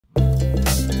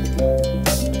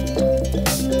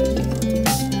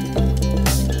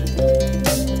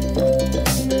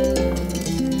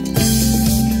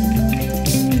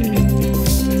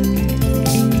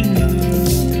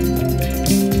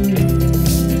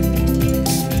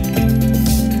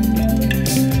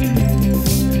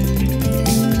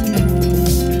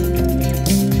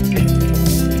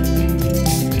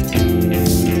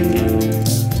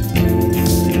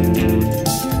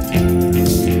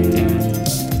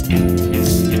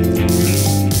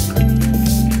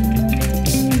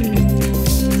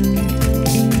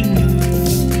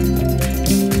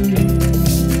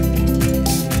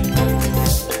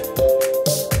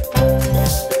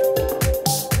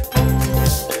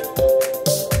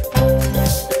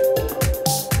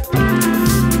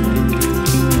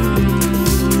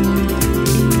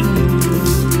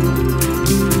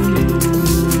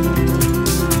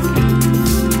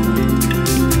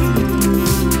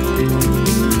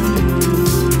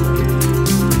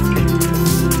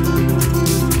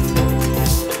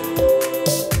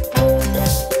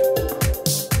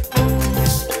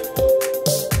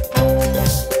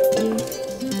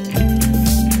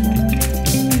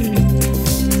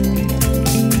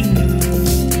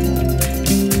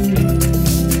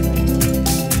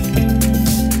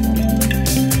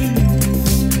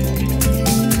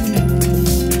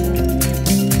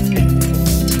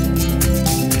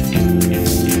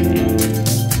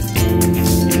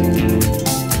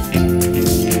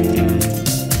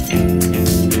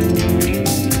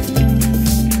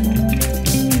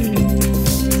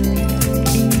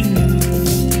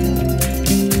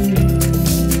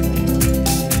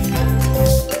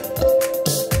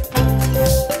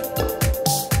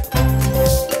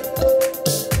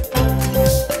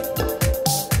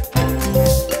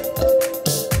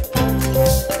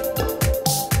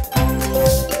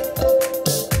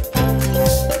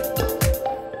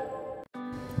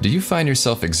Do you find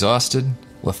yourself exhausted,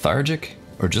 lethargic,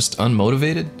 or just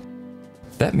unmotivated?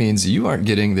 That means you aren't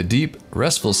getting the deep,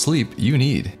 restful sleep you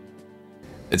need.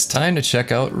 It's time to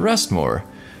check out Rest More.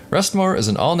 Rest More is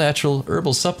an all-natural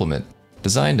herbal supplement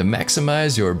designed to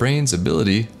maximize your brain's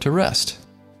ability to rest.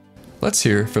 Let's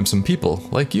hear from some people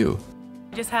like you.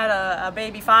 I just had a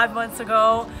baby 5 months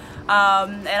ago,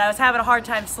 and I was having a hard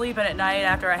time sleeping at night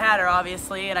after I had her,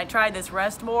 obviously, and I tried this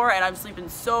Rest More, and I'm sleeping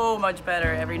so much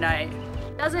better every night.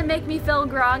 Doesn't make me feel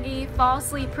groggy, fall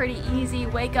asleep pretty easy,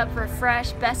 wake up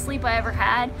refreshed, best sleep I ever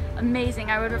had.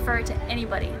 Amazing, I would refer it to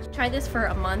anybody. Tried this for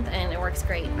a month and it works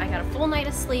great. I got a full night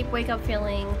of sleep, wake up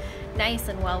feeling nice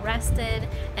and well rested,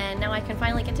 and now I can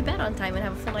finally get to bed on time and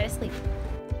have a full night of sleep.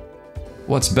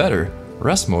 What's better,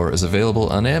 Rest More is available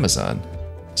on Amazon.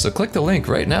 So click the link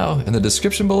right now in the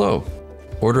description below.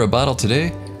 Order a bottle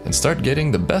today and start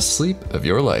getting the best sleep of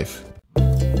your life.